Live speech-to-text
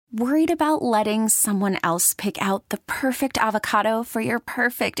Worried about letting someone else pick out the perfect avocado for your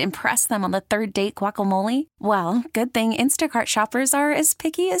perfect impress them on the third date guacamole? Well, good thing Instacart shoppers are as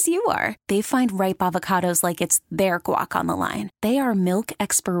picky as you are. They find ripe avocados like it's their guac on the line. They are milk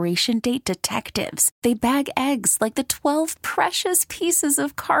expiration date detectives. They bag eggs like the 12 precious pieces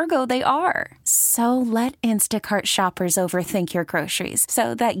of cargo they are. So let Instacart shoppers overthink your groceries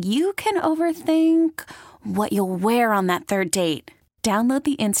so that you can overthink what you'll wear on that third date. Download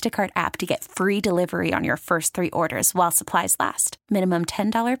the Instacart app to get free delivery on your first 3 orders while supplies last. Minimum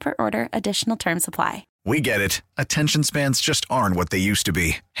 $10 per order. Additional terms apply. We get it. Attention spans just aren't what they used to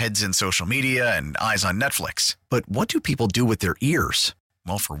be. Heads in social media and eyes on Netflix. But what do people do with their ears?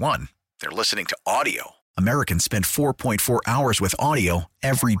 Well, for one, they're listening to audio. Americans spend 4.4 hours with audio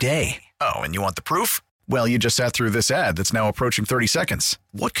every day. Oh, and you want the proof? Well, you just sat through this ad that's now approaching 30 seconds.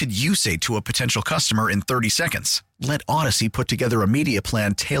 What could you say to a potential customer in 30 seconds? Let Odyssey put together a media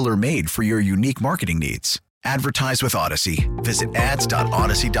plan tailor-made for your unique marketing needs. Advertise with Odyssey. Visit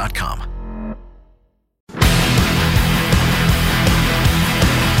ads.odyssey.com.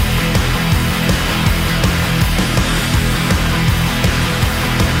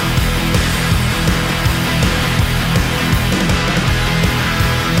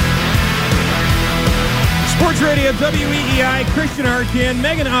 Sports Radio, WEEI, Christian Arcand,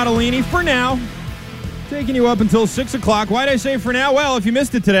 Megan Ottolini, for now, taking you up until 6 o'clock. Why'd I say for now? Well, if you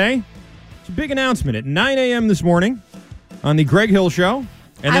missed it today, it's a big announcement at 9 a.m. this morning on the Greg Hill Show,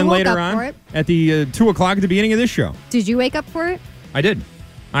 and then later on at the 2 o'clock at the beginning of this show. Did you wake up for it? I did.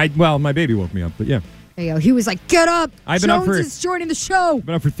 Well, my baby woke me up, but yeah. There you go. He was like, get up. I've been Jones up for, is joining the show. I've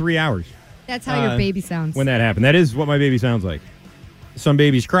been up for 3 hours. That's how your baby sounds. When that happened. That is what my baby sounds like. Some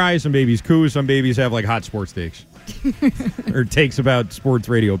babies cry, some babies coo, some babies have like hot sports takes. Or takes about sports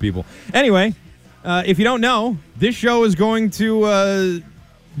radio people. Anyway, if you don't know, this show is going to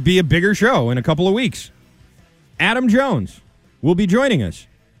be a bigger show in a couple of weeks. Adam Jones will be joining us.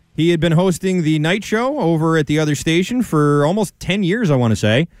 He had been hosting the night show over at the other station for almost 10 years, I want to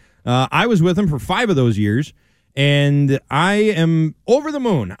say. I was with him for 5 of those years. And I am over the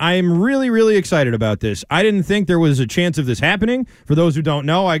moon. I am really, really excited about this. I didn't think there was a chance of this happening. For those who don't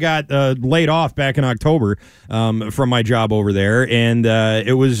know, I got laid off back in October from my job over there. And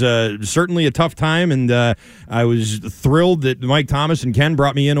it was certainly a tough time. And I was thrilled that Mike Thomas and Ken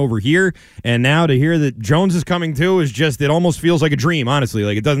brought me in over here. And now to hear that Jones is coming too is just, it almost feels like a dream, honestly.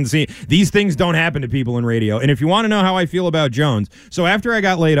 Like it doesn't seem, these things don't happen to people in radio. And if you want to know how I feel about Jones, so after I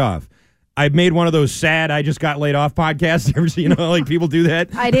got laid off, I made one of those sad I just got laid off podcasts. Ever see, like people do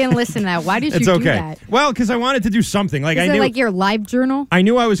that? I didn't listen to that. Why did you do that? Well, because I wanted to do something. Like Is it like your live journal? I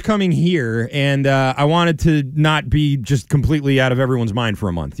knew I was coming here, and I wanted to not be just completely out of everyone's mind for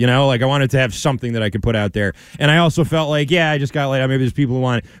a month. Like I wanted to have something that I could put out there. And I also felt like, I just got laid off. Maybe there's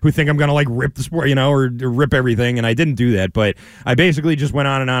people who think I'm going to like rip the sport, or rip everything. And I didn't do that. But I basically just went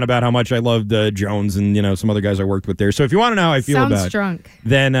on and on about how much I loved Jones and some other guys I worked with there. So if you want to know how I feel Sounds drunk.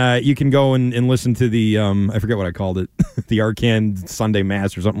 Then you can go and listen to the I forget what I called it, the Arcand Sunday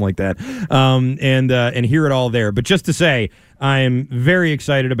Mass or something like that, and hear it all there. But just to say, I am very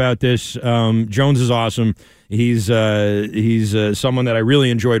excited about this. Jones is awesome. He's someone that I really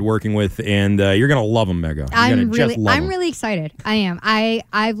enjoyed working with, and you're gonna love him, Mega. I'm really excited. I am.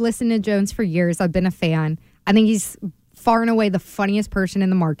 I've listened to Jones for years. I've been a fan. I think he's far and away the funniest person in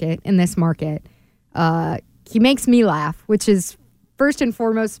this market. He makes me laugh, which is first and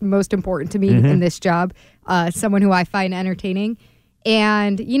foremost, most important to me in this job, someone who I find entertaining.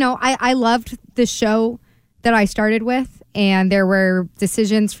 And, I loved the show that I started with, and there were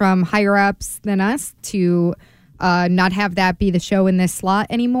decisions from higher ups than us to not have that be the show in this slot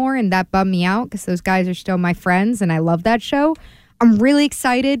anymore, and that bummed me out because those guys are still my friends, and I love that show. I'm really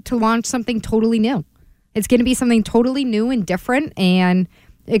excited to launch something totally new. It's going to be something totally new and different, and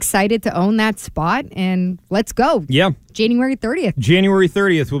excited to own that spot, and let's go. Yeah. January 30th. January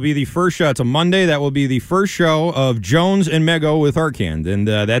 30th will be the first show. It's a Monday. That will be the first show of Jones and Mego with Arcand, and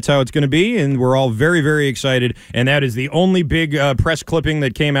that's how it's going to be, and we're all very, very excited, and that is the only big press clipping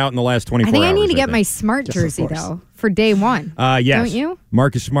that came out in the last 24 hours. I think I need to get my Smart jersey, though, for day one. Yes. Don't you?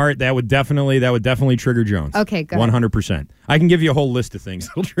 Marcus Smart, that would definitely trigger Jones. Okay, good. 100%. I can give you a whole list of things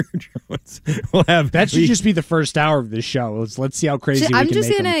that'll trigger Jones. That should just be the first hour of this show. Let's see how crazy we can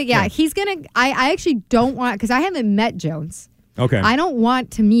make him. He's going to, I actually don't want, because I haven't met Jones. Okay. I don't want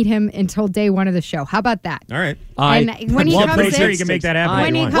to meet him until day one of the show. How about that? All right. And when he comes in, you can make that happen.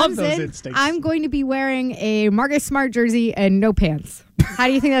 When he comes in, I'm going to be wearing a Marcus Smart jersey and no pants. How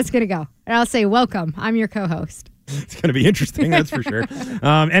do you think that's going to go? And I'll say, welcome. I'm your co-host. It's going to be interesting, that's for sure.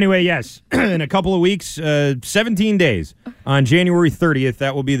 Anyway, yes, in a couple of weeks, 17 days, on January 30th,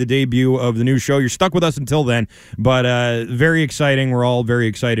 that will be the debut of the new show. You're stuck with us until then, but very exciting. We're all very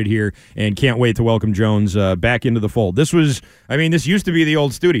excited here and can't wait to welcome Jones back into the fold. This used to be the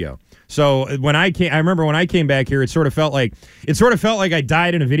old studio. So I remember when I came back here, it sort of felt like I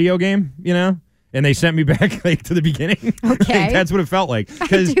died in a video game, you know? And they sent me back to the beginning. Okay. That's what it felt like.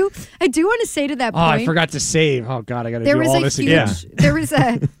 I do want to say to that point. Oh, I forgot to save. Oh, God, I got to do all this again.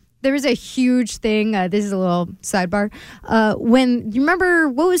 There was a huge thing. This is a little sidebar. When you remember,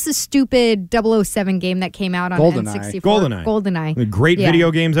 what was the stupid 007 game that came out on N64? GoldenEye. Great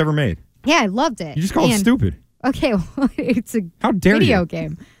video games ever made. Yeah, I loved it. You just called it stupid. Okay, well, it's a How dare video you?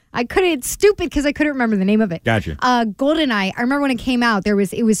 game. It's stupid because I couldn't remember the name of it. Gotcha. GoldenEye, I remember when it came out, it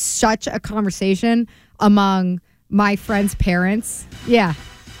was such a conversation among my friends' parents. Yeah.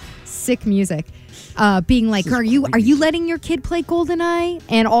 Sick music. Being like, are you letting your kid play GoldenEye?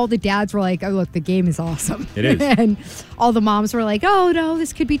 And all the dads were like, oh, look, the game is awesome. It is. And all the moms were like, oh, no,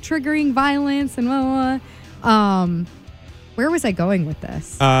 this could be triggering violence and blah, blah. Where was I going with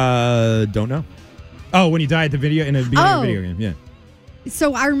this? Don't know. Oh, when you die at the beginning of the video game, yeah.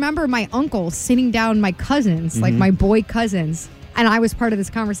 So I remember my uncle sitting down my cousins, like my boy cousins, and I was part of this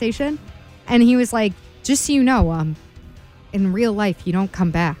conversation. And he was like, just so you know, in real life, you don't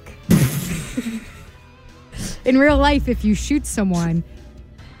come back. In real life, if you shoot someone,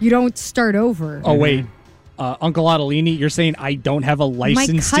 you don't start over. Oh, wait. Uncle Adelini, you're saying I don't have a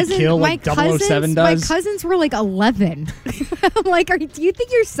license to kill like 007 does? My cousins were like 11. I'm like, do you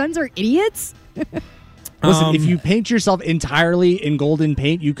think your sons are idiots? Listen, if you paint yourself entirely in golden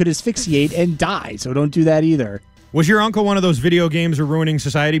paint, you could asphyxiate and die, so don't do that either. Was your uncle one of those video games are ruining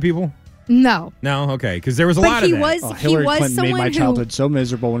society people? No. No? Okay, because there was a lot of that. Hillary Clinton made my childhood so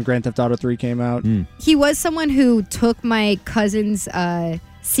miserable when Grand Theft Auto 3 came out. He was someone who took my cousin's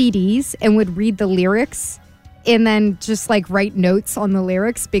CDs and would read the lyrics and then just like write notes on the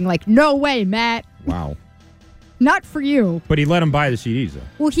lyrics being like, no way, Matt. Wow. Not for you. But he let him buy the CDs, though.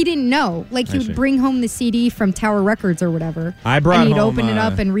 Well, he didn't know. Like, he would bring home the CD from Tower Records or whatever. And he'd open it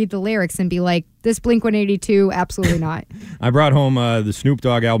up and read the lyrics and be like, this Blink-182, absolutely not. I brought home the Snoop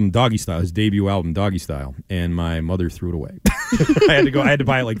Dogg album, Doggy Style, his debut album, Doggy Style, and my mother threw it away. I had to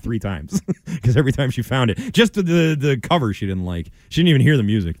buy it like 3 times because every time she found it, just the cover she didn't like. She didn't even hear the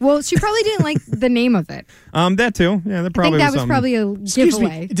music. Well, she probably didn't like the name of it. That too. Yeah, that probably I think that was probably a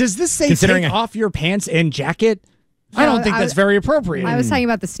giveaway. Does this say take off your pants and jacket? I don't think that's very appropriate. I was talking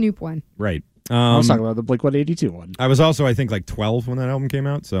about the Snoop one. Right. I was talking about the Blink-182 one. I was also, I think, like 12 when that album came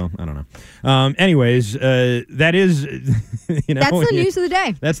out, so I don't know. Anyways, that is, that's the news of the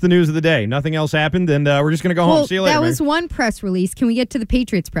day. That's the news of the day. Nothing else happened, and we're just going to go home. See you later. That was one press release. Can we get to the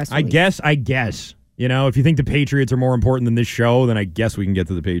Patriots press release? I guess. You know, if you think the Patriots are more important than this show, then I guess we can get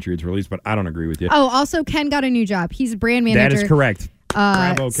to the Patriots release, but I don't agree with you. Oh, also, Ken got a new job. He's a brand manager. That is correct.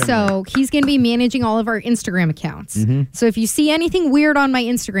 So he's going to be managing all of our Instagram accounts. So if you see anything weird on my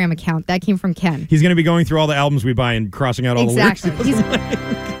Instagram account, that came from Ken. He's going to be going through all the albums we buy and crossing out all the lyrics.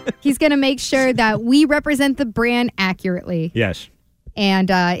 He's going to make sure that we represent the brand accurately. Yes. And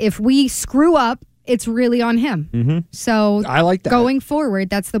if we screw up, it's really on him. So I like that. Going forward,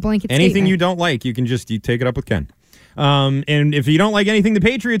 that's the blanket Anything statement. you don't like, you can just take it up with Ken. And if you don't like anything the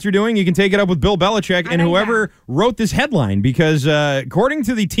Patriots are doing, you can take it up with Bill Belichick and whoever wrote this headline, because according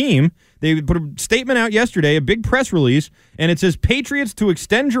to the team, they put a statement out yesterday, a big press release, and it says Patriots to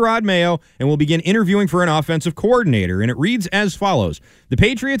extend Jerod Mayo and will begin interviewing for an offensive coordinator. And it reads as follows. The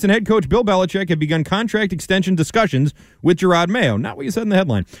Patriots and head coach Bill Belichick have begun contract extension discussions with Jerod Mayo, not what you said in the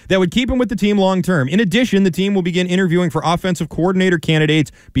headline, that would keep him with the team long term. In addition, the team will begin interviewing for offensive coordinator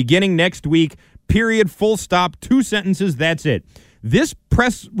candidates beginning next week. Period, full stop, 2 sentences, that's it. This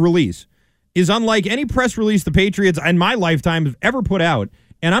press release is unlike any press release the Patriots in my lifetime have ever put out,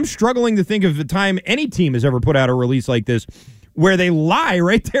 and I'm struggling to think of the time any team has ever put out a release like this where they lie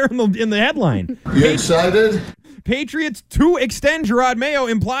right there in the headline. You excited? Patriots to extend Jerod Mayo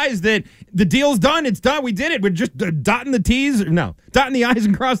implies that the deal's done. It's done. We did it. We're just dotting the I's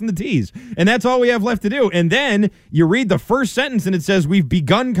and crossing the T's. And that's all we have left to do. And then you read the first sentence and it says, we've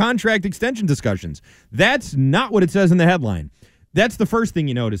begun contract extension discussions. That's not what it says in the headline. That's the first thing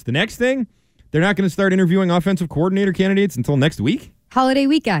you notice. The next thing, they're not going to start interviewing offensive coordinator candidates until next week. Holiday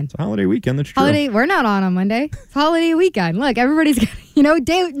weekend. It's a holiday weekend. That's true. We're not on Monday. It's holiday weekend. Look, everybody's got, no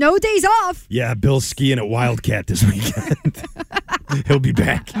days off. Yeah, Bill's skiing at Wildcat this weekend. He'll be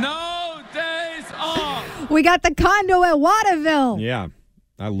back. No days off. We got the condo at Waterville. Yeah.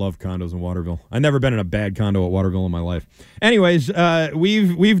 I love condos in Waterville. I've never been in a bad condo at Waterville in my life. Anyways,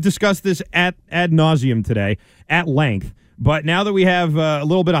 we've discussed this ad nauseum today at length. But now that we have a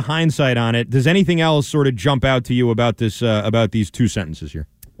little bit of hindsight on it, does anything else sort of jump out to you about this about these two sentences here?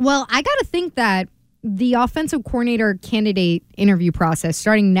 Well, I got to think that the offensive coordinator candidate interview process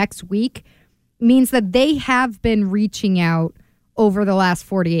starting next week means that they have been reaching out over the last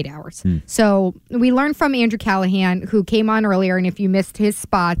 48 hours. So we learned from Andrew Callahan, who came on earlier, and if you missed his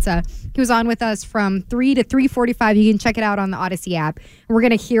spots, he was on with us from 3 to 3:45. You can check it out on the Odyssey app. And we're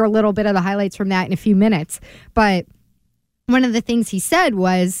going to hear a little bit of the highlights from that in a few minutes. But one of the things he said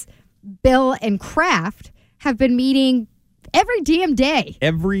was Bill and Kraft have been meeting every damn day.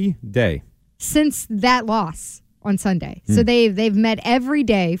 Every day. Since that loss on Sunday. So they've met every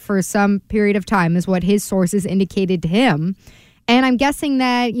day for some period of time is what his sources indicated to him. And I'm guessing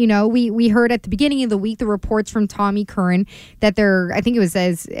that, we heard at the beginning of the week the reports from Tommy Curran that I think it was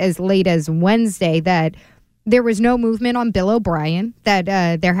as late as Wednesday, that there was no movement on Bill O'Brien, that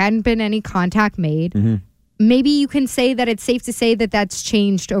there hadn't been any contact made. Mm-hmm. Maybe you can say that it's safe to say that that's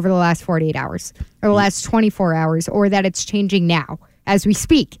changed over the last 48 hours or the last 24 hours, or that it's changing now as we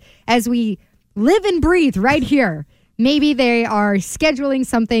speak, as we live and breathe right here. Maybe they are scheduling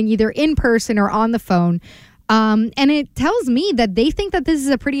something either in person or on the phone. And it tells me that they think that this is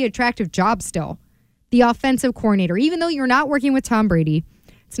a pretty attractive job still. The offensive coordinator, even though you're not working with Tom Brady,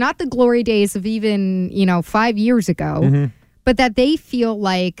 it's not the glory days of even, 5 years ago, but that they feel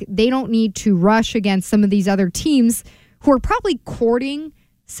like they don't need to rush against some of these other teams who are probably courting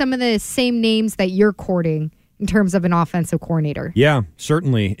some of the same names that you're courting in terms of an offensive coordinator. Yeah,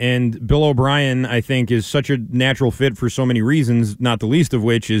 certainly. And Bill O'Brien, I think, is such a natural fit for so many reasons, not the least of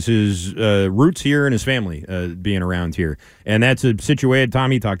which is his roots here and his family being around here. And that's a situation,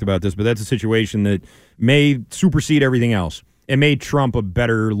 Tommy talked about this, but that's a situation that may supersede everything else. It may trump a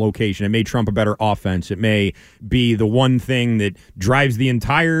better location. It may trump a better offense. It may be the one thing that drives the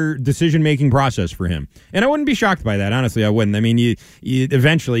entire decision-making process for him. And I wouldn't be shocked by that. Honestly, I wouldn't. I mean, you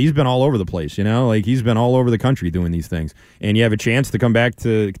eventually, he's been all over the place, like he's been all over the country doing these things. And you have a chance to come back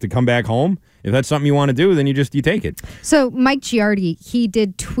to come back home. If that's something you want to do, then you take it. So Mike Giardi, he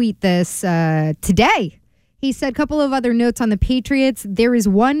did tweet this today. He said a couple of other notes on the Patriots. There is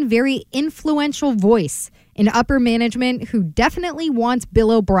one very influential voice in upper management who definitely wants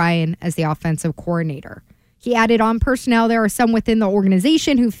Bill O'Brien as the offensive coordinator. He added on personnel, there are some within the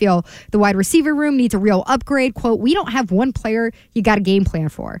organization who feel the wide receiver room needs a real upgrade. Quote, we don't have one player you got a game plan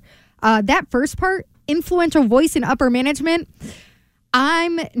for. That first part, influential voice in upper management,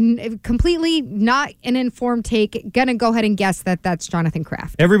 I'm completely not an informed take. Gonna go ahead and guess that that's Jonathan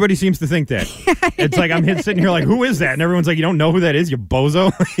Kraft. Everybody seems to think that. It's like I'm sitting here like, who is that? And everyone's like, you don't know who that is, you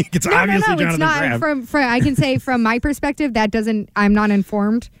bozo? It's obviously Jonathan Kraft. From I can say from my perspective, I'm not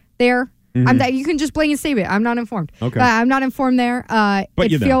informed there. Mm-hmm. You can just blanket statement. I'm not informed. Okay. I'm not informed there.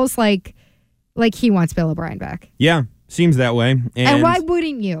 But it feels like he wants Bill O'Brien back. Yeah. Seems that way. And why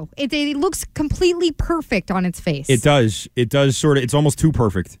wouldn't you? It looks completely perfect on its face. It does. It does sort of. It's almost too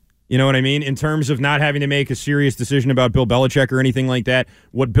perfect. You know what I mean? In terms of not having to make a serious decision about Bill Belichick or anything like that.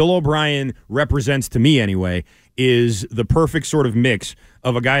 What Bill O'Brien represents to me anyway is the perfect sort of mix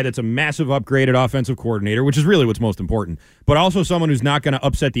of a guy that's a massive upgraded offensive coordinator, which is really what's most important, but also someone who's not going to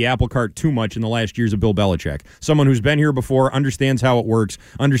upset the apple cart too much in the last years of Bill Belichick. Someone who's been here before, understands how it works,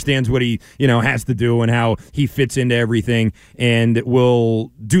 understands what he has to do and how he fits into everything, and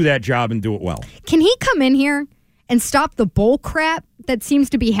will do that job and do it well. Can he come in here and stop the bull crap that seems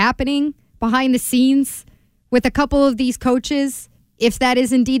to be happening behind the scenes with a couple of these coaches? If that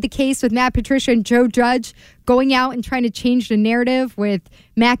is indeed the case with Matt Patricia and Joe Judge going out and trying to change the narrative with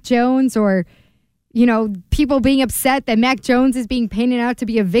Mac Jones, or, people being upset that Mac Jones is being painted out to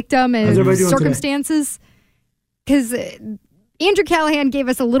be a victim in circumstances. Because Andrew Callahan gave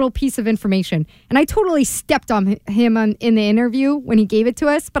us a little piece of information, and I totally stepped on him in the interview when he gave it to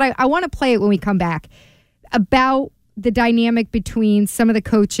us, but I want to play it when we come back, about the dynamic between some of the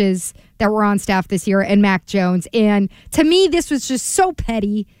coaches that were on staff this year and Mac Jones. And to me, this was just so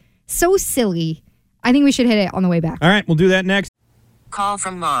petty, so silly. I think we should hit it on the way back. All right, we'll do that next. Call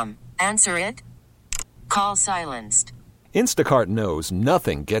from mom. Answer it. Call silenced. Instacart knows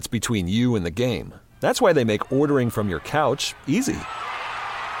nothing gets between you and the game. That's why they make ordering from your couch easy.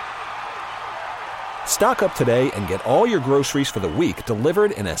 Stock up today and get all your groceries for the week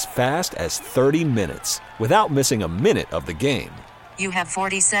delivered in as fast as 30 minutes without missing a minute of the game. You have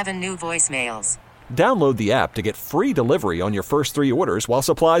 47 new voicemails. Download the app to get free delivery on your first 3 orders while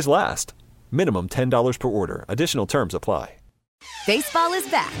supplies last. Minimum $10 per order. Additional terms apply. Baseball is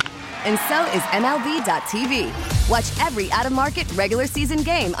back, and so is MLB.tv. Watch every out-of-market regular season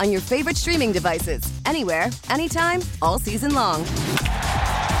game on your favorite streaming devices, anywhere, anytime, all season long.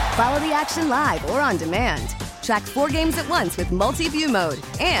 Follow the action live or on demand. Track 4 games at once with multi-view mode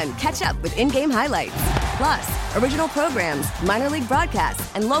and catch up with in-game highlights. Plus, original programs, minor league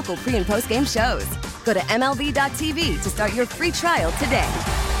broadcasts, and local pre- and post-game shows. Go to MLB.tv to start your free trial today.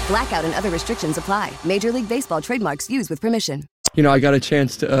 Blackout and other restrictions apply. Major League Baseball trademarks used with permission. You know, I got a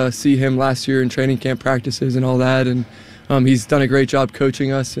chance to see him last year in training camp practices and all that, and he's done a great job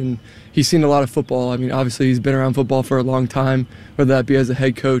coaching us, and he's seen a lot of football. I mean, obviously he's been around football for a long time, whether that be as a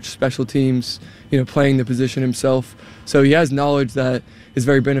head coach, special teams, you know, playing the position himself. So he has knowledge that is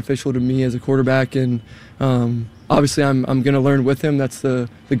very beneficial to me as a quarterback, and obviously I'm going to learn with him. That's the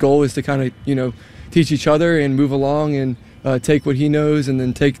goal, is to kind of, you know, teach each other and move along and take what he knows and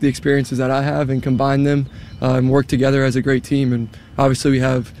then take the experiences that I have and combine them and work together as a great team. And obviously we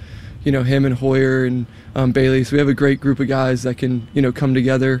have, you know, him and Hoyer and Bailey. So we have a great group of guys that can, you know, come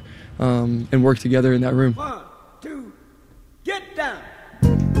together and work together in that room. 1, 2, get down.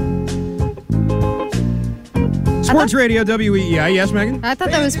 Sports Radio WEEI. Yes, Megan? I thought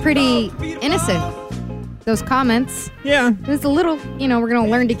that was pretty innocent, those comments. Yeah. It was a little, you know, we're going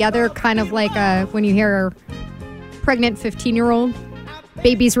to learn together, kind of like when you hear a pregnant 15-year-old,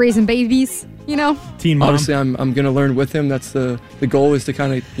 babies raising babies, you know? Teen mom. Obviously, I'm going to learn with him. That's the goal, is to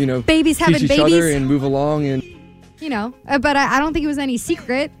kind of, you know, babies teach having each babies. other and move along. And you know, but I don't think it was any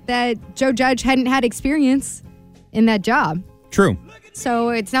secret that Joe Judge hadn't had experience in that job. True. So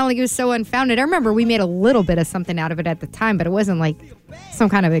it's not like it was so unfounded. I remember we made a little bit of something out of it at the time, but it wasn't like some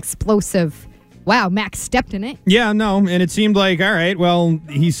kind of explosive, wow, Max stepped in it. Yeah, no, and it seemed like, all right, well,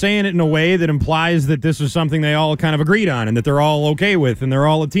 he's saying it in a way that implies that this was something they all kind of agreed on and that they're all okay with and they're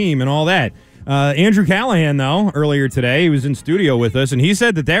all a team and all that. Andrew Callahan, though, earlier today, he was in studio with us, and he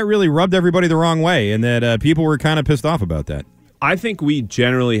said that really rubbed everybody the wrong way and that people were kind of pissed off about that. I think we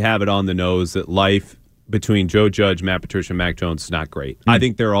generally have it on the nose that life between Joe Judge, Matt Patricia, and Mac Jones is not great. I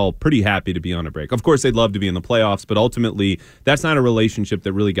think they're all pretty happy to be on a break. Of course, they'd love to be in the playoffs, but ultimately, that's not a relationship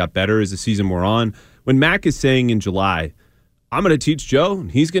that really got better as the season wore on. When Mac is saying in July, I'm going to teach Joe, and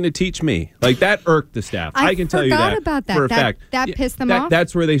he's going to teach me. Like, that irked the staff. I can tell you that about that. for a fact. That pissed them off?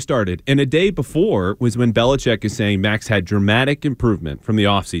 That's where they started. And a day before was when Belichick is saying Max had dramatic improvement from the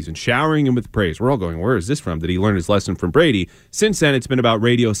offseason, showering him with praise. We're all going, where is this from? Did he learn his lesson from Brady? Since then, it's been about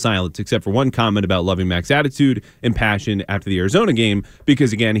radio silence, except for one comment about loving Mac's attitude and passion after the Arizona game,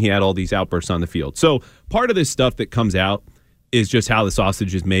 because, again, he had all these outbursts on the field. So part of this stuff that comes out is just how the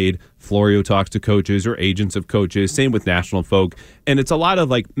sausage is made. Florio talks to coaches or agents of coaches, same with national folk. And it's a lot of,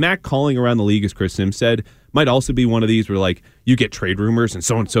 like, Mac calling around the league, as Chris Sims said, might also be one of these where, like, you get trade rumors and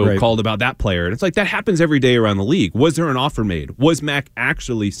so-and-so called about that player. And it's like, that happens every day around the league. Was there an offer made? Was Mac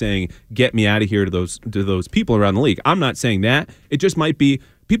actually saying, get me out of here to those people around the league? I'm not saying that. It just might be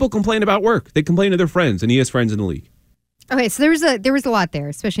people complain about work. They complain to their friends, and he has friends in the league. Okay, so there was a lot there,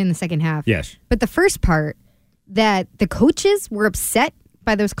 especially in the second half. Yes. But the first part, that the coaches were upset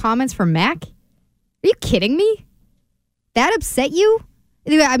by those comments from Mac? Are you kidding me? That upset you?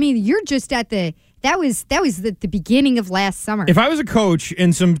 I mean, you're just at that was the beginning of last summer. If I was a coach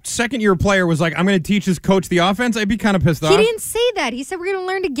and some second-year player was like, I'm going to teach this coach the offense, I'd be kind of pissed off. He didn't say that. He said we're going to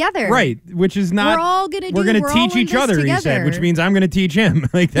learn together. Right, which is not... We're going to teach each other, he said, which means I'm going to teach him.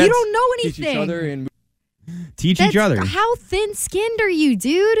 Like, that's, you don't know anything. teach each other and each other. How thin-skinned are you,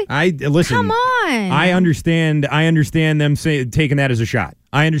 dude? Listen. Come on. I understand them taking that as a shot.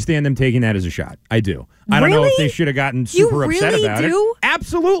 I understand them taking that as a shot. I do. I don't know if they should have gotten super upset about it.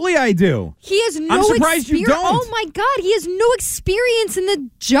 Absolutely, I do. He has no I'm surprised you don't. Oh my God, he has no experience in the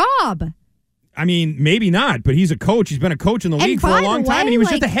job. I mean, maybe not, but he's a coach. He's been a coach in the league for a long time, and he was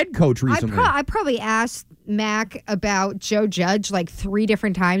just a head coach recently. I probably asked Mac about Joe Judge like 3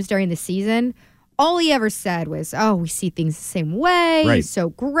 different times during the season. All he ever said was, oh, we see things the same way. Right. He's so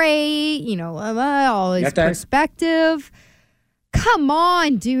great. You know, all his perspective. Come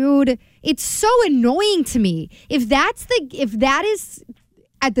on, dude. It's so annoying to me. If that is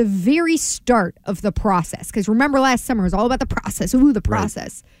at the very start of the process, because remember last summer it was all about the process. Ooh, the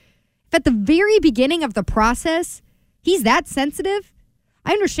process. Right. If at the very beginning of the process, he's that sensitive,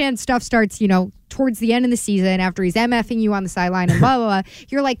 I understand stuff starts, you know, towards the end of the season after he's MFing you on the sideline and blah, blah, blah.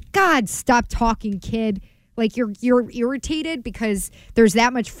 You're like, God, stop talking, kid. Like, you're irritated because there's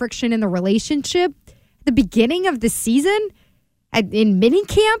that much friction in the relationship. At the beginning of the season, in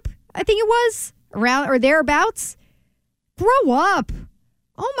minicamp, I think it was, around or thereabouts, grow up.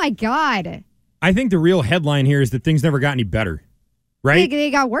 Oh, my God. I think the real headline here is that things never got any better. Right? They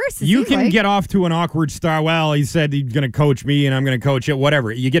got worse. You can get off to an awkward start. Well, he said he's going to coach me and I'm going to coach it,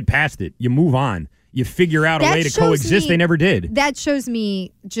 whatever. You get past it. You move on. you figure out a way to coexist. They never did. That shows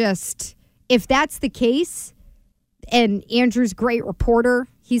me just, if that's the case, and Andrew's great reporter,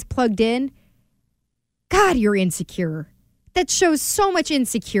 he's plugged in, God, you're insecure. That shows so much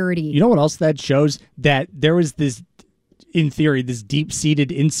insecurity. You know what else that shows? That there was this, in theory, this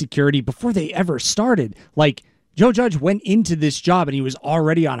deep-seated insecurity before they ever started. Like, Joe Judge went into this job and he was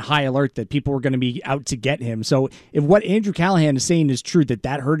already on high alert that people were going to be out to get him. So if what Andrew Callahan is saying is true,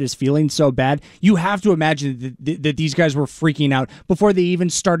 that hurt his feelings so bad, you have to imagine that these guys were freaking out before they even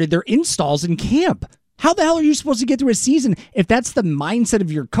started their installs in camp. How the hell are you supposed to get through a season if that's the mindset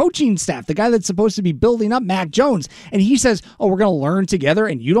of your coaching staff, the guy that's supposed to be building up Mac Jones, and he says, oh, we're going to learn together,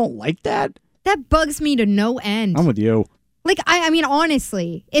 and you don't like that? That bugs me to no end. I'm with you. Like, I mean,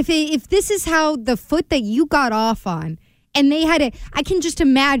 honestly, if this is how the foot that you got off on, and they had I can just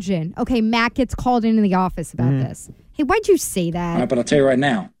imagine, okay, Mac gets called into the office about this. Hey, why'd you say that? All right, but I'll tell you right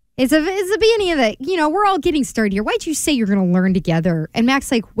now. It's the beginning of the, we're all getting started here. Why'd you say you're going to learn together? And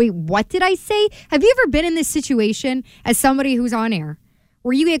Mac's like, wait, what did I say? Have you ever been in this situation as somebody who's on air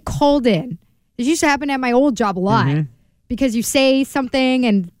where you get called in? This used to happen at my old job a lot. Because you say something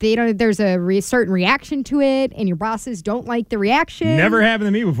and there's a certain reaction to it, and your bosses don't like the reaction. Never happened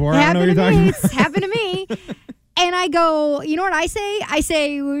to me before. I don't know what you're talking about. It's happened to me. And I go, you know what I say? I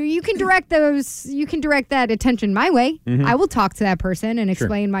say, well, you can direct that attention my way. I will talk to that person and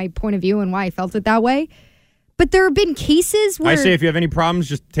explain my point of view and why I felt it that way. But there have been cases where I say if you have any problems,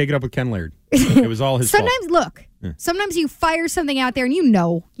 just take it up with Ken Laird. It was all his fault. Sometimes you fire something out there and you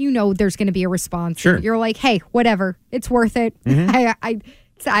know there's going to be a response. Sure. You're like, hey, whatever. It's worth it.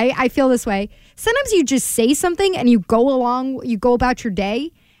 I feel this way. Sometimes you just say something and you go about your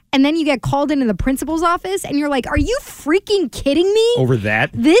day, and then you get called into the principal's office and you're like, are you freaking kidding me? Over that?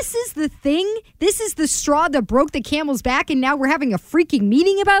 This is the thing? This is the straw that broke the camel's back, and now we're having a freaking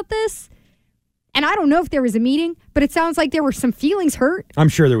meeting about this? And I don't know if there was a meeting, but it sounds like there were some feelings hurt. I'm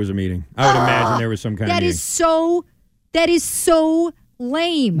sure there was a meeting. I would imagine there was some kind of meeting. That is so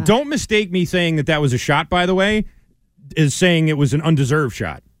lame. Don't mistake me saying that was a shot, by the way, as saying it was an undeserved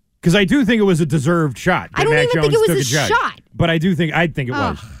shot. Because I do think it was a deserved shot. I don't even think it was a shot. But I think it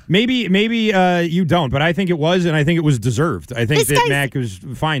was. Maybe you don't, but I think it was, and I think it was deserved. I think that Mac was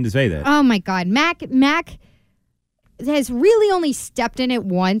fine to say that. Oh, my God. Mac has really only stepped in it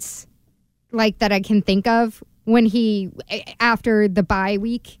once, like that I can think of, when he, after the bye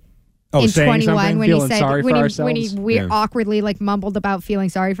week in 21, when he said, when he awkwardly mumbled about feeling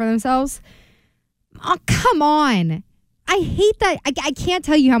sorry for themselves. Oh, come on. I hate that. I can't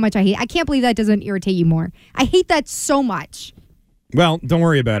tell you how much I hate. I can't believe that doesn't irritate you more. I hate that so much. Well, don't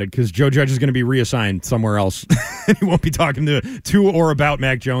worry about it, because Joe Judge is going to be reassigned somewhere else. He won't be talking to or about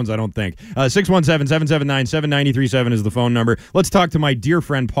Mac Jones, I don't think. 617-779-7937 is the phone number. Let's talk to my dear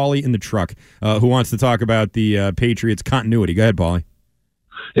friend Paulie in the truck, who wants to talk about the Patriots continuity. Go ahead, Paulie.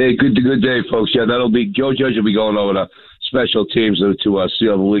 Hey, good day, folks. Yeah, Joe Judge will be going over to special teams to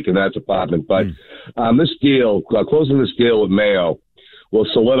seal the leak in that department. But this deal, closing this deal with Mayo, will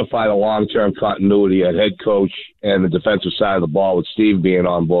solidify the long-term continuity at head coach and the defensive side of the ball with Steve being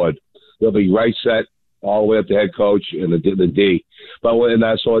on board. They'll be right set all the way up to head coach and the D. But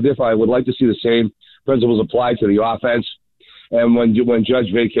so I would like to see the same principles applied to the offense. And when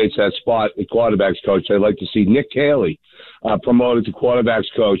Judge vacates that spot at quarterbacks coach, I'd like to see Nick Caley promoted to quarterbacks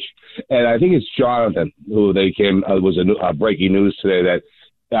coach. And I think it's Jonathan who was a breaking news today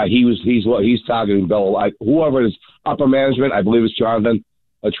that he's targeting Bill. Whoever is upper management, I believe it's Jonathan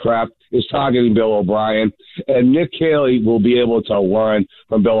is targeting Bill O'Brien. And Nick Caley will be able to learn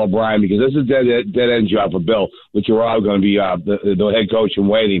from Bill O'Brien, because this is a dead-end job for Bill, which you're all going to be the head coach in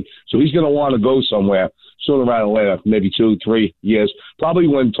waiting. So he's going to want to go somewhere sooner rather than later, maybe 2-3 years. Probably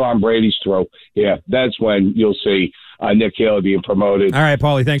when Tom Brady's through. Yeah, that's when you'll see Nick Caley being promoted. All right,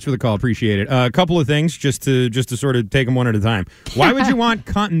 Paulie, thanks for the call. Appreciate it. A couple of things just to sort of take them one at a time. Why would you want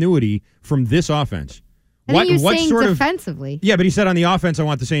continuity from this offense? I think you're saying defensively. Yeah, but he said on the offense, I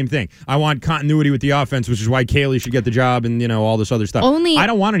want the same thing. I want continuity with the offense, which is why Caley should get the job and, all this other stuff. I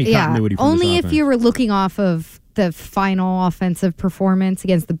don't want any continuity from this offense. Only if you were looking off of the final offensive performance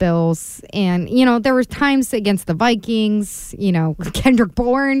against the Bills. And, there were times against the Vikings, Kendrick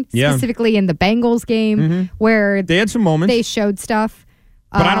Bourne, specifically in the Bengals game, where they had some moments. They showed stuff.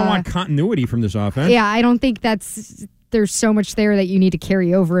 But I don't want continuity from this offense. Yeah, I don't think that's there's so much there that you need to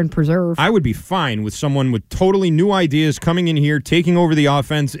carry over and preserve. I would be fine with someone with totally new ideas coming in here, taking over the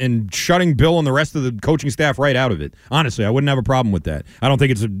offense, and shutting Bill and the rest of the coaching staff right out of it. Honestly, I wouldn't have a problem with that. I don't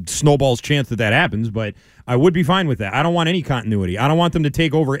think it's a snowball's chance that happens, but I would be fine with that. I don't want any continuity. I don't want them to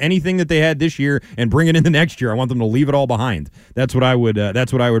take over anything that they had this year and bring it into next year. I want them to leave it all behind. That's what I would.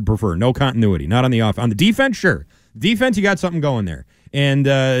 That's what I would prefer. No continuity. Not on the off. On the defense, sure. Defense, you got something going there. And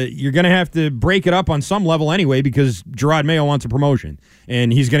you're going to have to break it up on some level anyway because Jerod Mayo wants a promotion.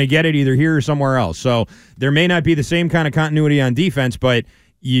 And he's going to get it either here or somewhere else. So there may not be the same kind of continuity on defense, but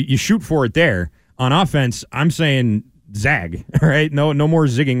you shoot for it there. On offense, I'm saying zag, all right? No more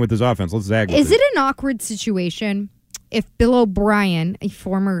zigging with this offense. Let's zag with Is it an awkward situation if Bill O'Brien, a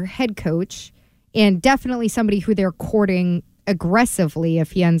former head coach, and definitely somebody who they're courting aggressively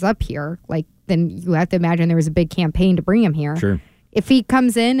if he ends up here, like then you have to imagine there was a big campaign to bring him here. Sure. If he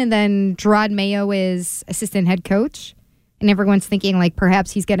comes in and then Jerod Mayo is assistant head coach and everyone's thinking like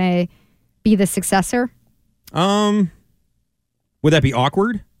perhaps he's going to be the successor? Would that be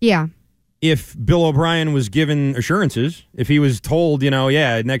awkward? Yeah. If Bill O'Brien was given assurances, if he was told,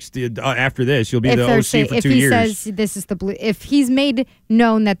 next after this, you'll be the OC for 2 years. If he says this is if he's made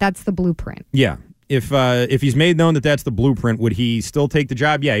known that that's the blueprint. Yeah. If he's made known that that's the blueprint, would he still take the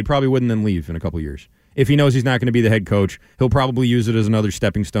job? Yeah, he probably wouldn't then leave in a couple of years. If he knows he's not going to be the head coach, he'll probably use it as another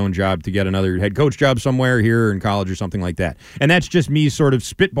stepping stone job to get another head coach job somewhere here in college or something like that. And that's just me sort of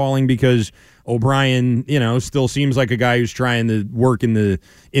spitballing because O'Brien, still seems like a guy who's trying to work in the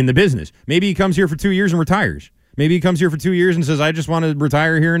business. Maybe he comes here for 2 years and retires. Maybe he comes here for 2 years and says, I just want to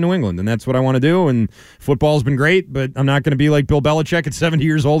retire here in New England, and that's what I want to do, and football's been great, but I'm not going to be like Bill Belichick at 70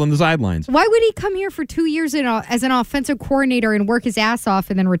 years old on the sidelines. Why would he come here for 2 years as an offensive coordinator and work his ass off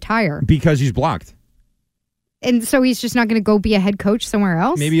and then retire? Because he's blocked. And so he's just not going to go be a head coach somewhere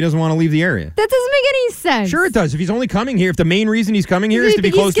else? Maybe he doesn't want to leave the area. That doesn't make any sense. Sure it does. If he's only coming here, if the main reason he's coming here is to be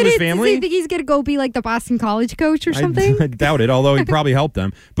close to his family. Do you think he's going to go be like the Boston College coach or something? I doubt it, although he'd probably help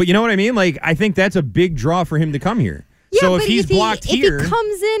them. But you know what I mean? Like, I think that's a big draw for him to come here. Yeah, so but if he's blocked here... If he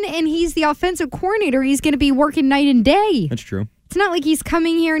comes in and he's the offensive coordinator, he's going to be working night and day. That's true. It's not like he's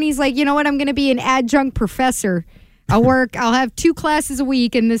coming here and he's like, you know what, I'm going to be an adjunct professor. I'll have 2 classes a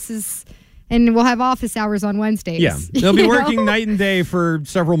week, and we'll have office hours on Wednesdays. Yeah, they'll be working night and day for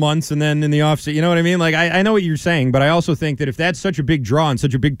several months, and then in the off season, you know what I mean? Like, I know what you're saying, but I also think that if that's such a big draw and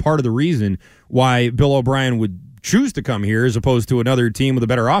such a big part of the reason why Bill O'Brien would choose to come here as opposed to another team with a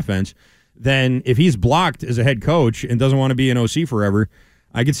better offense, then if he's blocked as a head coach and doesn't want to be an OC forever,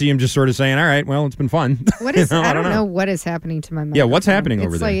 I could see him just sort of saying, all right, well, it's been fun. What is? I don't know what is happening to my mind. Yeah, what's happening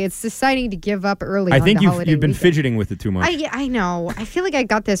over there? It's deciding to give up early. I think you've been weekend. Fidgeting with it too much. I know. I feel like I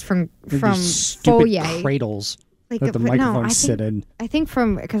got this from stupid Foye. cradles that the microphones sit in. I think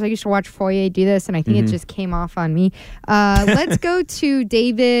because I used to watch Foye do this, and I think it just came off on me. Let's go to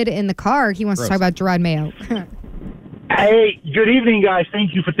David in the car. He wants to talk about Jerod Mayo. Hey, good evening, guys.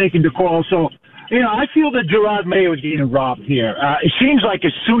 Thank you for taking the call. So, I feel that Jerod Mayo is getting robbed here. It seems like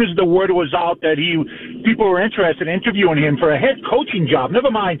as soon as the word was out that people were interested in interviewing him for a head coaching job,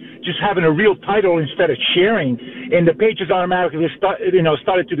 never mind just having a real title instead of sharing, and the Patriots automatically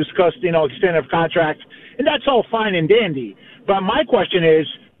started to discuss, extent of contract, and that's all fine and dandy. But my question is,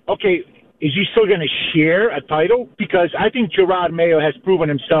 okay, is he still going to share a title? Because I think Jerod Mayo has proven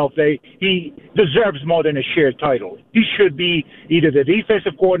himself that he deserves more than a shared title. He should be either the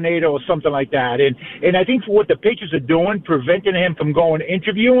defensive coordinator or something like that. And I think for what the Patriots are doing, preventing him from going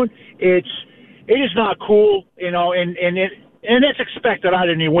interviewing, it is not cool, and it's expected out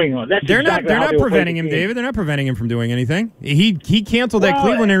of New England. They're not preventing him, David. They're not preventing him from doing anything. He canceled that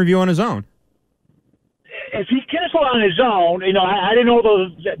Cleveland interview on his own. If he canceled on his own, I didn't know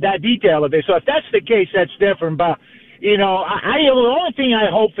that detail of it. So if that's the case, that's different. But, the only thing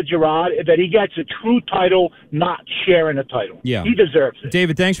I hope for Jerod is that he gets a true title, not sharing a title. Yeah. He deserves it.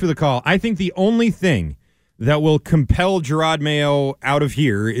 David, thanks for the call. I think the only thing that will compel Jerod Mayo out of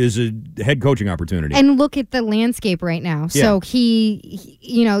here is a head coaching opportunity. And look at the landscape right now. Yeah. So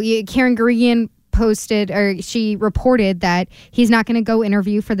Karen Guregian she reported that he's not going to go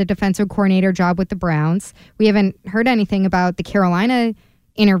interview for the defensive coordinator job with the Browns. We haven't heard anything about the Carolina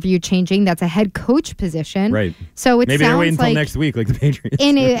interview changing. That's a head coach position. Right. So maybe they're waiting until next week, like the Patriots.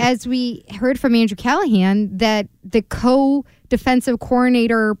 And as we heard from Andrew Callahan, that the co-defensive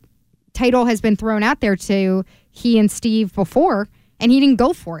coordinator title has been thrown out there to he and Steve before, and he didn't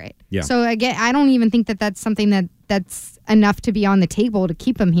go for it. Yeah. So again, I don't even think that that's something that's enough to be on the table to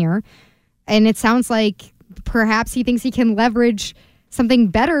keep him here. And it sounds like perhaps he thinks he can leverage something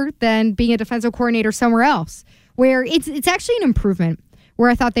better than being a defensive coordinator somewhere else, where it's actually an improvement where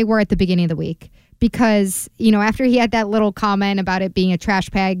I thought they were at the beginning of the week. because, after he had that little comment about it being a trash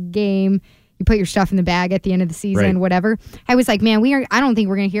bag game, you put your stuff in the bag at the end of the season, Right. whatever. I was like, man, I don't think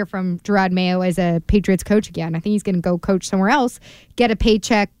we're going to hear from Gerard Mayo as a Patriots coach again. I think he's going to go coach somewhere else, get a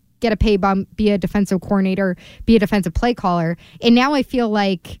paycheck, get a pay bump, be a defensive coordinator, be a defensive play caller. And now I feel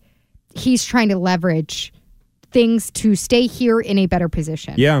like he's trying to leverage things to stay here in a better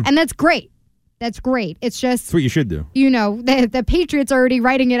position. Yeah. And that's great. That's great. It's just, That's what you should do. the Patriots are already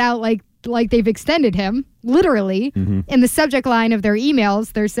writing it out like they've extended him, literally. Mm-hmm. In the subject line of their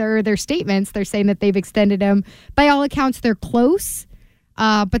emails, their statements, they're saying that they've extended him. By all accounts, they're close,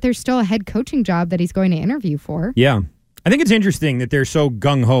 but there's still a head coaching job that he's going to interview for. Yeah. I think it's interesting that they're so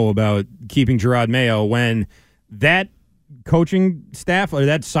gung-ho about keeping Gerard Mayo when that coaching staff or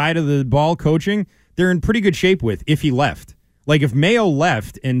that side of the ball coaching, they're in pretty good shape with if he left. Like if Mayo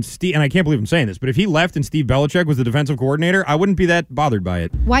left and I can't believe I'm saying this, but if he left and Steve Belichick was the defensive coordinator, I wouldn't be that bothered by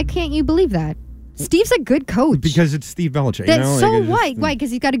it. Why can't you believe that? Steve's a good coach. Because it's Steve Belichick. So Like, what? Why?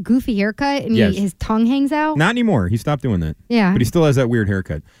 Because he's got a goofy haircut and Yes. his tongue hangs out? Not anymore. He stopped doing that. Yeah. But he still has that weird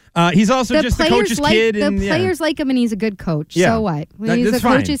haircut. He's also just the coach's kid. The players like him and he's a good coach. Yeah. So what? When he's That's the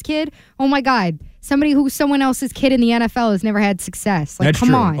coach's fine. kid, oh my God. Somebody who's someone else's kid in the NFL has never had success. Like, That's come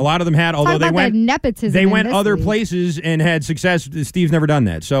true. on. A lot of them had, although Talk they about went the nepotism they in went this other league. places and had success. Steve's never done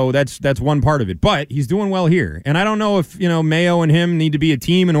that, so that's one part of it. But he's doing well here, and I don't know if Mayo and him need to be a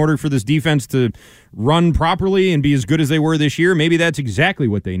team in order for this defense to run properly and be as good as they were this year. Maybe that's exactly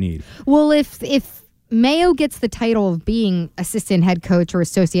what they need. Well, if Mayo gets the title of being assistant head coach or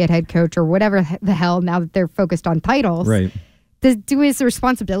associate head coach or whatever the hell, now that they're focused on titles, Right. Do his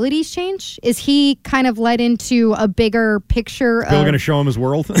responsibilities change? Is he kind of led into a bigger picture Bill of going to show him his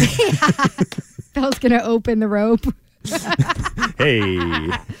world. Bill's going to open the rope? Hey,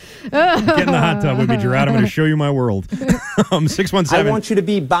 get in the hot tub with me, Gerard. I'm going to show you my world. 617. I want you to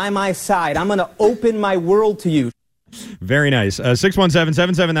be by my side. I'm going to open my world to you. Very nice.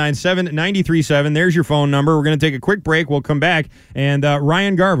 617-779-7937. There's your phone number. We're going to take a quick break. We'll come back, and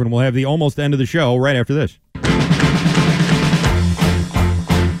Ryan Garvin will have the almost end of the show right after this.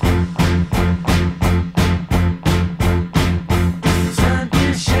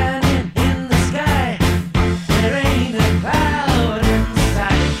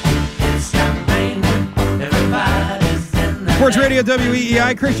 Sports Radio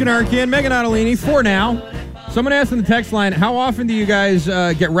WEEI, Christian Arkin, Megan Ottolini, for now. Someone asked in the text line, how often do you guys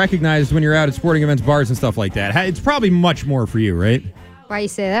get recognized when you're out at sporting events, bars, and stuff like that? It's probably much more for you, right? Why you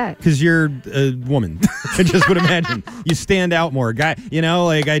say that? Because you're a woman. I just would imagine. You stand out more. Guy,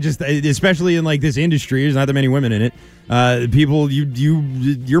 especially in like this industry, there's not that many women in it. People,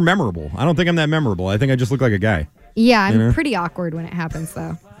 you're memorable. I don't think I'm that memorable. I think I just look like a guy. Yeah, I'm pretty awkward when it happens,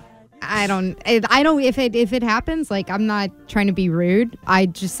 though. I don't. If it happens, like, I'm not trying to be rude. I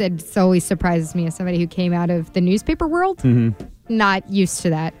just said it always surprises me as somebody who came out of the newspaper world. Mm-hmm. Not used to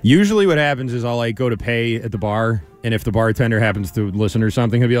that. Usually, what happens is I'll like go to pay at the bar, and if the bartender happens to listen or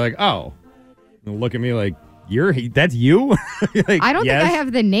something, he'll be like, "Oh," and look at me like, that's you?" Like, I don't yes. think I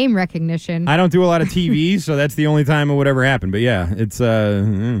have the name recognition. I don't do a lot of TV, so that's the only time it would ever happen. But yeah, it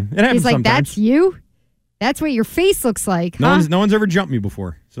happens. He's like, sometimes. "That's you? That's what your face looks like, No huh?" one's ever jumped me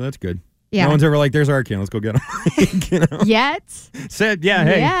before, so that's good. Yeah. No one's ever like, "There's Arkin, let's go get him." Yet. Said, yeah,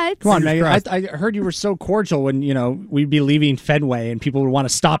 hey. Yet. Come on, Fingers Megan. crossed. I heard you were so cordial when we'd be leaving Fenway and people would want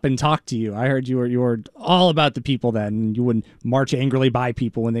to stop and talk to you. I heard you were all about the people then. And you wouldn't march angrily by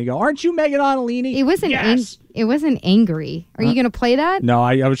people when they go, "Aren't you Megan Ottolini?" It wasn't. Yes. It wasn't angry. Are you going to play that? No,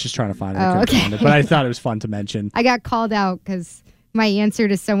 I was just trying to find it. I couldn't okay. find it, but I thought it was fun to mention. I got called out because my answer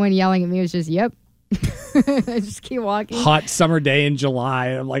to someone yelling at me was just, "Yep." I just keep walking. Hot summer day in July.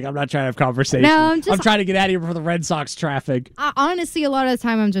 I'm like, I'm not trying to have conversation. No, I'm trying to get out of here before the Red Sox traffic. Honestly, a lot of the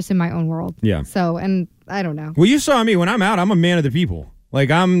time I'm just in my own world. Yeah. So, and I don't know. Well, you saw me when I'm out. I'm a man of the people. Like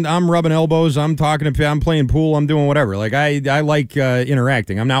I'm rubbing elbows. I'm talking to. I'm playing pool. I'm doing whatever. Like I like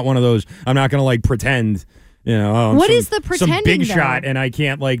interacting. I'm not one of those. I'm not gonna like pretend. I'm What is the pretending, some big though? shot, and I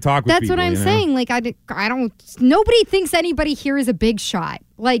can't like talk with That's people. what I'm saying. Like I don't. Nobody thinks anybody here is a big shot.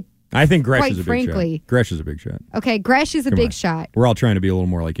 Like I think Gresh quite is a big frankly. shot. Gresh is a big shot. Okay, Gresh is a Come big on. shot. We're all trying to be a little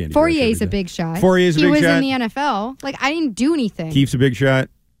more like Andy. Fourier's Gresh a big shot. Fourier's a big He was shot. in the NFL. Like I didn't do anything. Keefe's a big shot.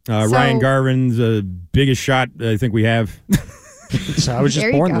 Ryan Garvin's the biggest shot I think we have. So I was just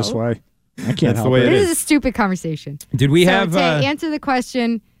There you born go. this way. I can't That's help the way it. it This is. is a stupid conversation. Did we So have to answer the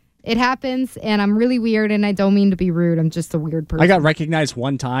question? It happens, and I'm really weird, and I don't mean to be rude. I'm just a weird person. I got recognized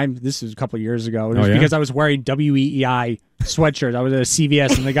one time. This was a couple of years ago. It was yeah? because I was wearing WEEI sweatshirt. I was at a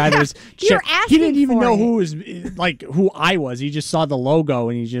CVS, and the guy that was You're he asking didn't even for know it. who was like who I was. He just saw the logo,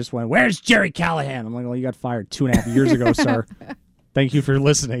 and he just went, "Where's Jerry Callahan?" I'm like, "Well, you got fired 2.5 years ago, sir." Thank you for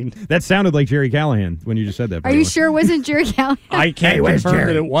listening. That sounded like Jerry Callahan when you just said that. by Are the you way. sure it wasn't Jerry Callahan? I can't where's confirm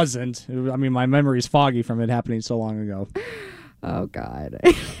Jerry? that it wasn't. I mean, my memory's foggy from it happening so long ago. Oh, God.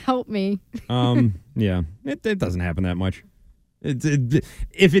 Help me. Yeah, it doesn't happen that much.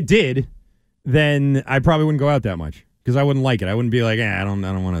 If it did, then I probably wouldn't go out that much because I wouldn't like it. I wouldn't be like, I don't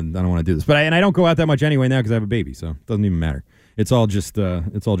want to do this. But I don't go out that much anyway now because I have a baby, so it doesn't even matter. It's all just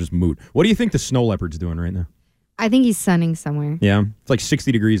moot. What do you think the snow leopard's doing right now? I think he's sunning somewhere. Yeah, it's like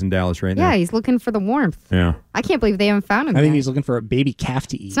 60 degrees in Dallas right now. Yeah, he's looking for the warmth. Yeah. I can't believe they haven't found him I think yet. he's looking for a baby calf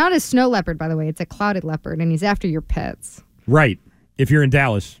to eat. It's not a snow leopard, by the way. It's a clouded leopard, and he's after your pets. Right. If you're in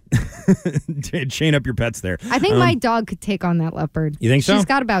Dallas, chain up your pets there. I think my dog could take on that leopard. You think so? She's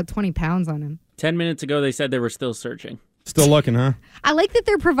got about 20 pounds on him. 10 minutes ago, they said they were still searching. Still looking, huh? I like that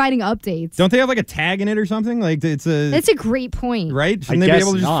they're providing updates. Don't they have like a tag in it or something? Like That's a great point. right? Shouldn't they be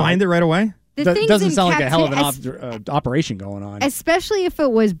able to just find it right away? The things doesn't in sound like a hell of captivity- an operation going on. Especially if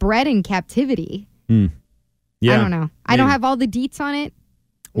it was bred in captivity. Yeah. I don't know. I don't maybe. have all the deets on it.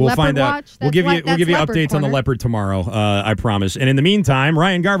 We'll Leopard find out. Watch, We'll that's give you that's Leopard updates on the Corner. leopard tomorrow. I promise. And in the meantime,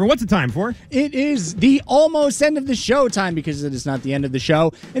 Ryan Garvin, what's the time for? It is the almost end of the show time because it is not the end of the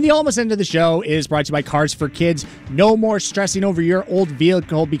show. And the almost end of the show is brought to you by Cars for Kids. No more stressing over your old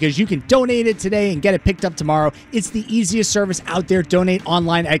vehicle because you can donate it today and get it picked up tomorrow. It's the easiest service out there. Donate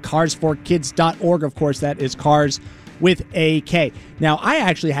online at carsforkids.org. Of course, that is Cars with a K. Now, I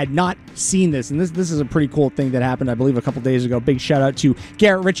actually had not seen this, and this is a pretty cool thing that happened, I believe, a couple days ago. Big shout out to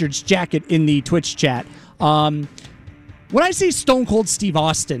Garrett Richards' jacket in the Twitch chat. When I say Stone Cold Steve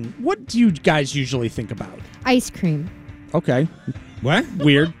Austin, what do you guys usually think about? Ice cream. Okay. What?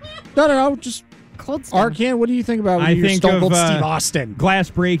 Weird. No, just Cold stuff. Arcan, what do you think about when I you hear think Stone of Cold Steve Austin? Glass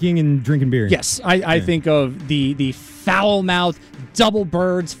breaking and drinking beer. Yes, I think of the foul mouth, double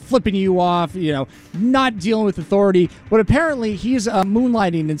birds, flipping you off, not dealing with authority. But apparently he's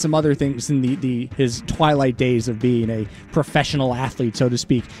moonlighting in some other things in his twilight days of being a professional athlete, so to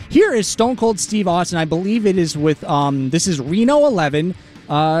speak. Here is Stone Cold Steve Austin. I believe it is with, this is Reno 11,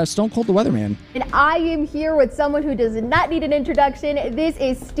 Stone Cold the Weatherman. And I am here with someone who does not need an introduction. This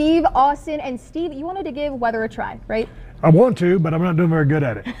is Steve Austin. And Steve, you wanted to give weather a try, right? I want to, but I'm not doing very good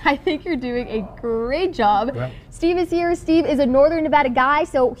at it. I think you're doing a great job. Well, Steve is here. Steve is a Northern Nevada guy,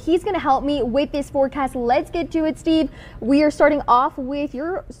 so he's going to help me with this forecast. Let's get to it, Steve. We are starting off with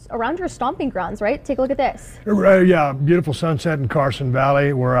around your stomping grounds, right? Take a look at this. Yeah, beautiful sunset in Carson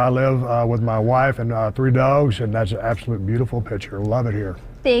Valley where I live with my wife and 3 dogs, and that's an absolute beautiful picture. Love it here.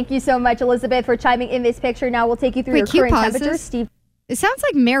 Thank you so much, Elizabeth, for chiming in this picture. Now we'll take you through your cue current pauses. temperatures. Steve. It sounds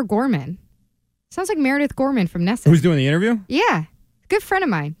like Mayor Gorman. Sounds like Meredith Gorman from Nessa. Who's doing the interview? Yeah. Good friend of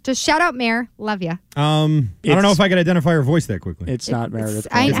mine. Just shout out Mayor. Love ya. I don't know if I could identify her voice that quickly. It's not Meredith.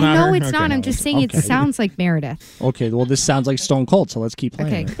 I It's not know her? it's Okay. not. I'm just saying it sounds like Meredith. Okay, well, this sounds like Stone Cold, so let's keep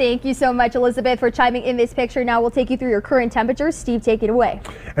playing. Okay. Thank you so much, Elizabeth, for chiming in this picture. Now we'll take you through your current temperatures. Steve, take it away.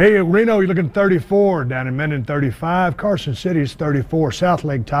 Hey, Reno, you're looking 34. Down in Minden, 35. Carson City is 34. South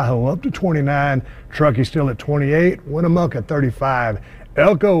Lake Tahoe up to 29. Truckee still at 28. Winnemucca at 35.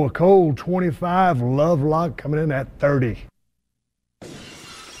 Elko, a cold 25. Lovelock coming in at 30.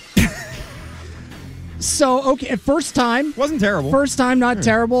 So, okay, first time. Wasn't terrible. First time, not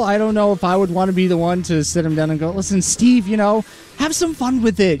terrible. I don't know if I would want to be the one to sit him down and go, listen, Steve, have some fun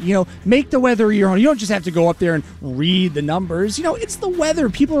with it. Make the weather your own. You don't just have to go up there and read the numbers. It's the weather.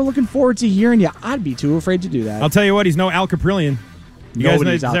 People are looking forward to hearing you. I'd be too afraid to do that. I'll tell you what, he's no Al Caprillion. You guys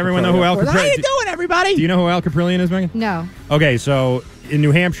know, does everyone know who Al Caprillion is? How you doing, everybody? Do you know who Al Caprillion is, Megan? No. Okay, so in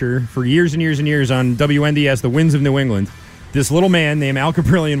New Hampshire, for years and years and years on WNDS, the Winds of New England, this little man named Al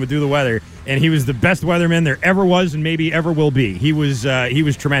Caprillion would do the weather, and he was the best weatherman there ever was and maybe ever will be. He was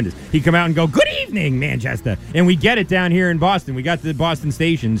tremendous. He'd come out and go, "Good evening, Manchester," and we get it down here in Boston. We got the Boston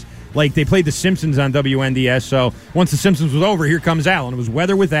stations. Like, they played The Simpsons on WNDS, so once The Simpsons was over, here comes Al, and it was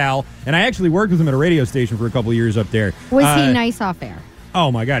Weather with Al, and I actually worked with him at a radio station for a couple of years up there. Was he nice off air?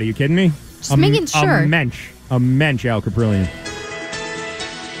 Oh, my God, are you kidding me? Just making sure. A mensch, Al Caprillion.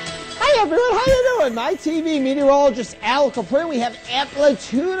 Hi everyone, how you doing? My TV meteorologist Al Caprillion. We have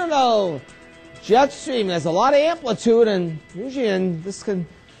amplitudinal jet stream. There's a lot of amplitude, and usually this can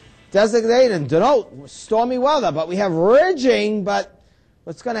designate and denote stormy weather, but we have ridging. But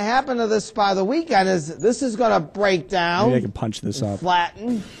what's going to happen to this by the weekend is this is going to break down. Maybe I can punch this up.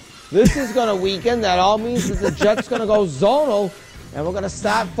 Flatten. This is going to weaken. That all means that the jet's going to go zonal, and we're going to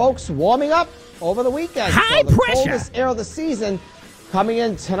start, folks, warming up over the weekend. High so the pressure. coldest air of the season coming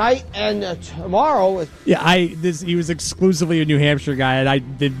in tonight and tomorrow. Yeah, he was exclusively a New Hampshire guy, and I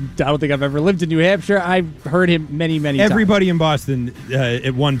don't think I've ever lived in New Hampshire. I've heard him many times. Everybody in Boston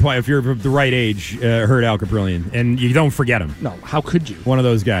at one point, if you're of the right age, heard Al Caprillion, and you don't forget him. No, how could you? One of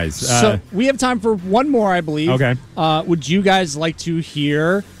those guys. So we have time for one more, I believe. Okay. Would you guys like to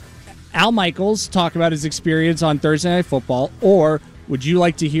hear Al Michaels talk about his experience on Thursday Night Football, or would you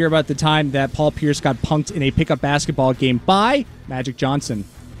like to hear about the time that Paul Pierce got punked in a pickup basketball game by Magic Johnson?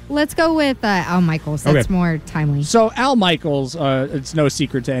 Let's go with Al Michaels. That's more timely. So Al Michaels, it's no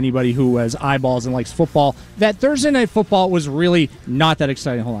secret to anybody who has eyeballs and likes football, that Thursday Night Football was really not that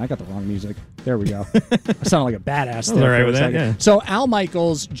exciting. Hold on, I got the wrong music. There we go. I sounded like a badass there. All right with that, yeah. So Al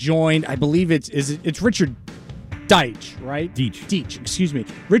Michaels joined, I believe it's Richard Deitch, right? Deitch, excuse me.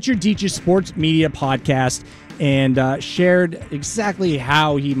 Richard Deitch's sports media podcast, and shared exactly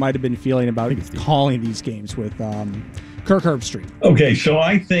how he might have been feeling about calling these games with Kirk Herbstreit. Okay, so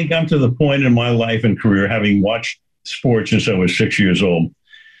I think I'm to the point in my life and career, having watched sports since I was 6 years old,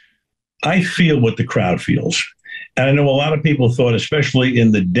 I feel what the crowd feels. And I know a lot of people thought, especially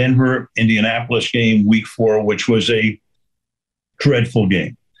in the Denver-Indianapolis game, week 4, which was a dreadful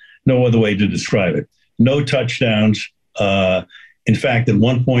game. No other way to describe it. No touchdowns. In fact, at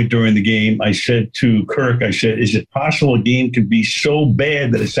one point during the game, I said to Kirk, I said, is it possible a game could be so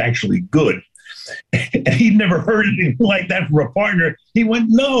bad that it's actually good? And he'd never heard anything like that from a partner. He went,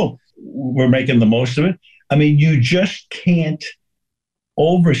 no, we're making the most of it. I mean, you just can't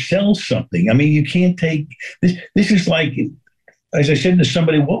oversell something. I mean, you can't take this. This is like, as I said to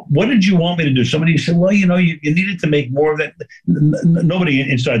somebody, what did you want me to do? Somebody said, well, you needed to make more of that. Nobody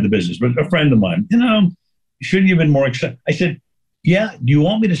inside the business, but a friend of mine, shouldn't you have been more excited? I said, yeah, do you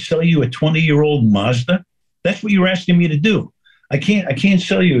want me to sell you a 20-year-old Mazda? That's what you're asking me to do. I can't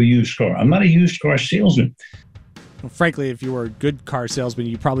sell you a used car. I'm not a used car salesman. Well, frankly, if you were a good car salesman,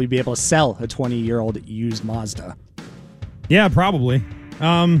 you'd probably be able to sell a 20-year-old used Mazda. Yeah, probably.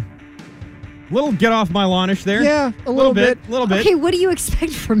 Little get off my lawn-ish there. Yeah, a little bit. Okay, what do you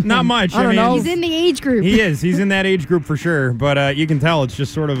expect from him? Not much. I don't know. He's in the age group. He is. He's in that age group for sure. But you can tell it's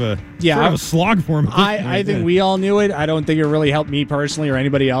just sort of a slog for him. I think we all knew it. I don't think it really helped me personally or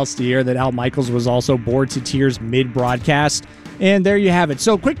anybody else to hear that Al Michaels was also bored to tears mid-broadcast. And there you have it.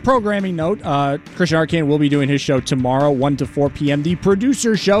 So, quick programming note. Christian Arcand will be doing his show tomorrow, 1 to 4 p.m. The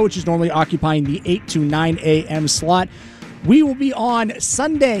producer show, which is normally occupying the 8 to 9 a.m. slot. We will be on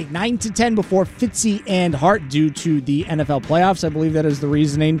Sunday, 9 to 10 before Fitzy and Hart due to the NFL playoffs. I believe that is the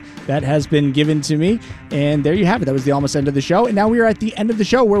reasoning that has been given to me. And there you have it. That was the almost end of the show. And now we are at the end of the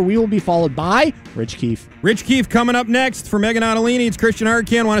show where we will be followed by Rich Keefe. Rich Keefe coming up next. For Megan Ottolini, it's Christian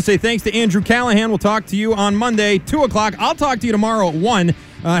Arcand. I want to say thanks to Andrew Callahan. We'll talk to you on Monday, 2 o'clock. I'll talk to you tomorrow at 1.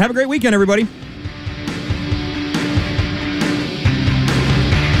 Have a great weekend, everybody.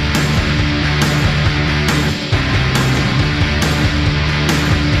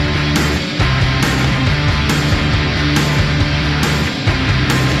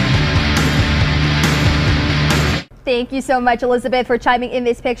 Thank you so much, Elizabeth, for chiming in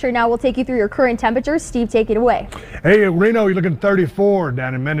this picture. Now we'll take you through your current temperatures. Steve, take it away. Hey, Reno, you're looking 34.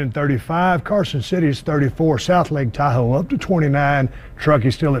 Down in Minden, 35. Carson City is 34. South Lake Tahoe up to 29.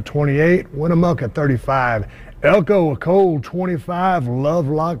 Truckee still at 28. Winnemucca at 35. Elko, a cold 25.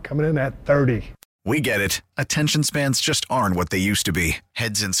 Lovelock coming in at 30. We get it. Attention spans just aren't what they used to be.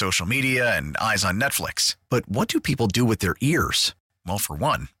 Heads in social media and eyes on Netflix. But what do people do with their ears? Well, for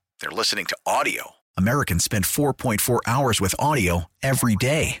one, they're listening to audio. Americans spend 4.4 hours with audio every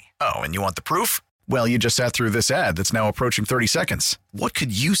day. Oh, and you want the proof? Well, you just sat through this ad that's now approaching 30 seconds. What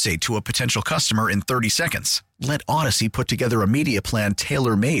could you say to a potential customer in 30 seconds? Let Odyssey put together a media plan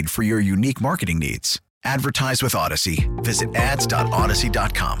tailor-made for your unique marketing needs. Advertise with Odyssey. Visit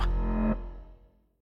ads.odyssey.com.